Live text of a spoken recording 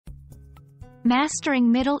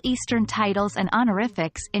Mastering Middle Eastern Titles and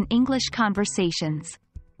Honorifics in English Conversations.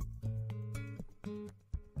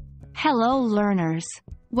 Hello learners!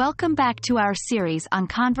 Welcome back to our series on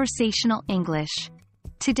conversational English.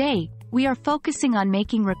 Today, we are focusing on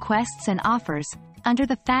making requests and offers under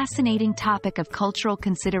the fascinating topic of cultural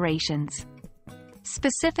considerations.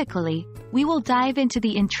 Specifically, we will dive into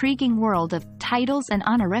the intriguing world of titles and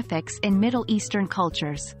honorifics in Middle Eastern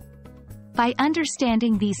cultures. By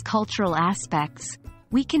understanding these cultural aspects,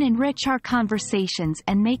 we can enrich our conversations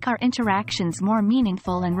and make our interactions more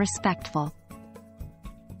meaningful and respectful.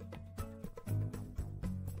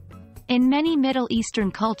 In many Middle Eastern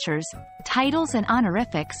cultures, titles and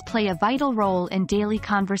honorifics play a vital role in daily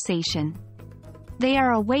conversation. They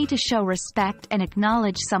are a way to show respect and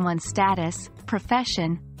acknowledge someone's status,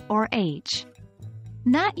 profession, or age.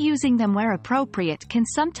 Not using them where appropriate can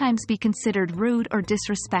sometimes be considered rude or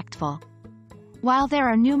disrespectful. While there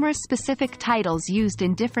are numerous specific titles used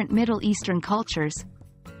in different Middle Eastern cultures,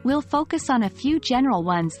 we'll focus on a few general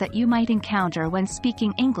ones that you might encounter when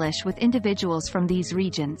speaking English with individuals from these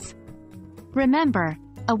regions. Remember,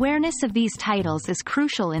 awareness of these titles is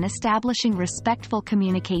crucial in establishing respectful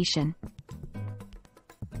communication.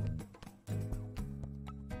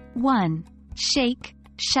 1. Sheikh,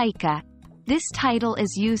 Shaykha. This title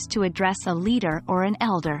is used to address a leader or an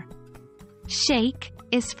elder. Sheikh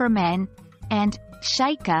is for men, and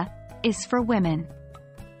Shaykha is for women.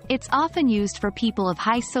 It's often used for people of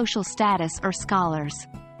high social status or scholars.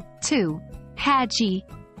 2. Haji,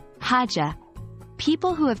 Hajja.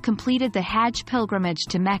 People who have completed the Hajj pilgrimage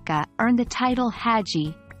to Mecca earn the title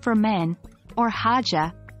Haji for men, or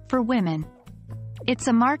Hajja for women. It's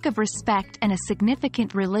a mark of respect and a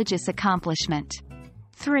significant religious accomplishment.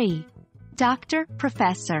 3. Doctor,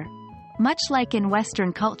 Professor. Much like in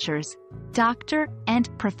Western cultures, doctor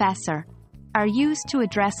and professor are used to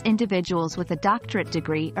address individuals with a doctorate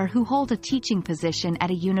degree or who hold a teaching position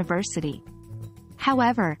at a university.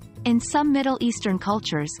 However, in some Middle Eastern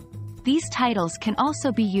cultures, these titles can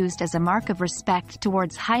also be used as a mark of respect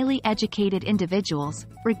towards highly educated individuals,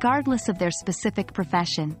 regardless of their specific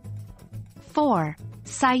profession. 4.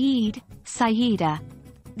 Sayyid, Sayyida.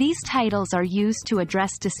 These titles are used to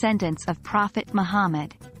address descendants of Prophet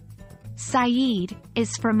Muhammad. Sayyid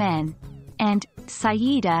is for men, and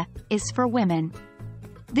Sayyida is for women.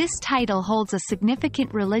 This title holds a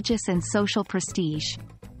significant religious and social prestige.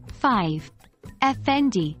 5.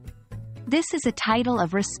 Effendi. This is a title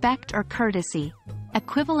of respect or courtesy,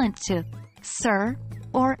 equivalent to sir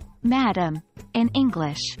or madam in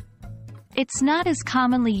English. It's not as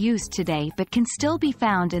commonly used today but can still be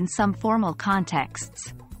found in some formal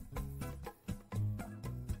contexts.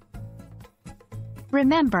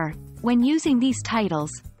 Remember, when using these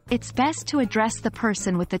titles, it's best to address the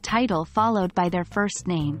person with the title followed by their first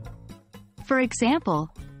name. For example,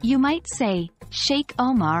 you might say, Sheikh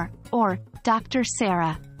Omar, or Dr.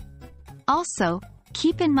 Sarah. Also,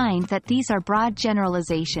 keep in mind that these are broad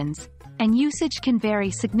generalizations, and usage can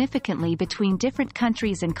vary significantly between different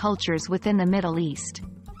countries and cultures within the Middle East.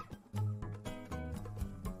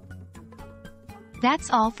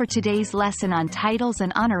 That's all for today's lesson on titles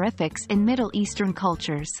and honorifics in Middle Eastern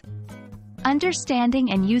cultures.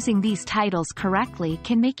 Understanding and using these titles correctly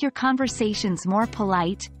can make your conversations more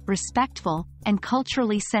polite, respectful, and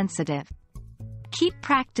culturally sensitive. Keep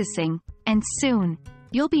practicing, and soon,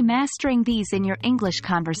 you'll be mastering these in your English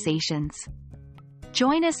conversations.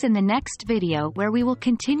 Join us in the next video where we will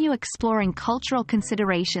continue exploring cultural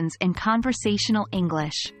considerations in conversational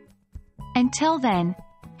English. Until then,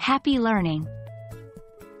 happy learning!